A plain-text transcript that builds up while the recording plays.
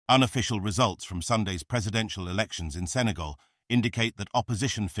Unofficial results from Sunday's presidential elections in Senegal indicate that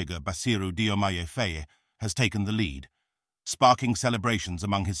opposition figure Bassirou Diomaye Faye has taken the lead, sparking celebrations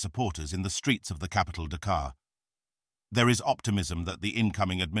among his supporters in the streets of the capital Dakar. There is optimism that the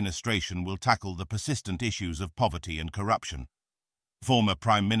incoming administration will tackle the persistent issues of poverty and corruption. Former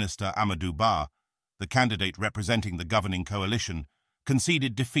Prime Minister Amadou Ba, the candidate representing the governing coalition,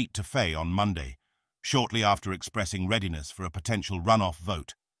 conceded defeat to Faye on Monday, shortly after expressing readiness for a potential runoff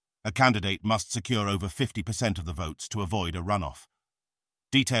vote. A candidate must secure over 50% of the votes to avoid a runoff.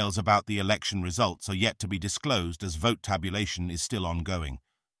 Details about the election results are yet to be disclosed as vote tabulation is still ongoing.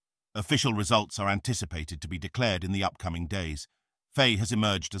 Official results are anticipated to be declared in the upcoming days. Faye has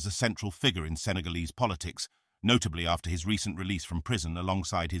emerged as a central figure in Senegalese politics, notably after his recent release from prison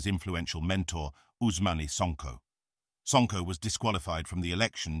alongside his influential mentor, Ousmane Sonko. Sonko was disqualified from the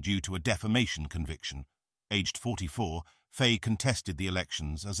election due to a defamation conviction. Aged 44, Faye contested the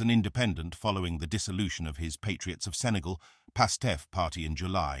elections as an independent following the dissolution of his Patriots of Senegal, PASTEF party in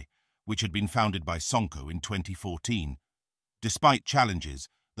July, which had been founded by Sonko in 2014. Despite challenges,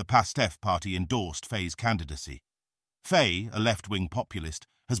 the PASTEF party endorsed Faye's candidacy. Faye, a left-wing populist,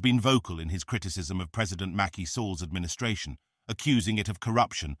 has been vocal in his criticism of President Macky Sall's administration, accusing it of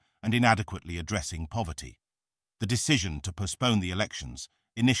corruption and inadequately addressing poverty. The decision to postpone the elections,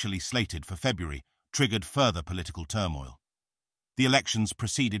 initially slated for February, triggered further political turmoil. The elections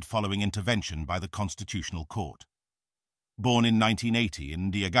proceeded following intervention by the Constitutional Court. Born in 1980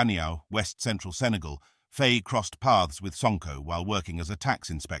 in Diaganiao, west-central Senegal, Faye crossed paths with Sonko while working as a tax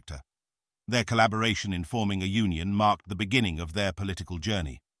inspector. Their collaboration in forming a union marked the beginning of their political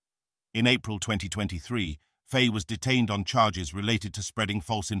journey. In April 2023, Faye was detained on charges related to spreading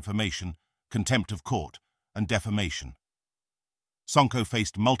false information, contempt of court, and defamation. Sonko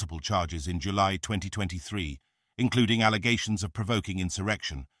faced multiple charges in July 2023, including allegations of provoking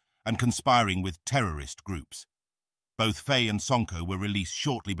insurrection and conspiring with terrorist groups. Both Faye and Sonko were released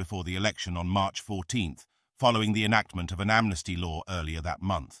shortly before the election on March 14th, following the enactment of an amnesty law earlier that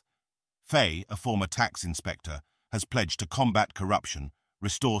month. Faye, a former tax inspector, has pledged to combat corruption,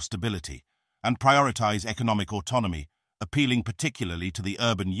 restore stability, and prioritize economic autonomy, appealing particularly to the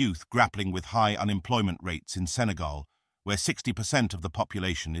urban youth grappling with high unemployment rates in Senegal, where 60% of the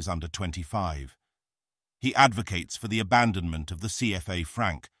population is under 25. He advocates for the abandonment of the CFA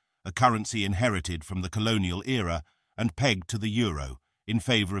franc, a currency inherited from the colonial era and pegged to the euro, in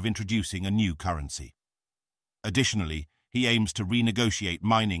favor of introducing a new currency. Additionally, he aims to renegotiate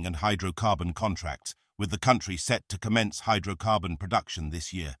mining and hydrocarbon contracts, with the country set to commence hydrocarbon production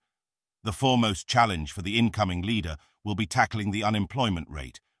this year. The foremost challenge for the incoming leader will be tackling the unemployment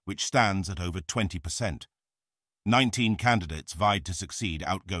rate, which stands at over 20%. 19 candidates vied to succeed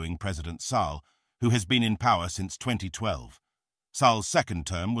outgoing President Sall, who has been in power since 2012. Sall's second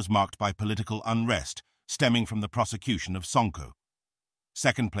term was marked by political unrest stemming from the prosecution of Sonko.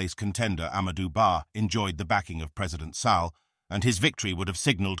 Second-place contender Amadou Ba enjoyed the backing of President Sall, and his victory would have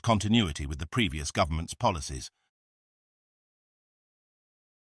signalled continuity with the previous government's policies.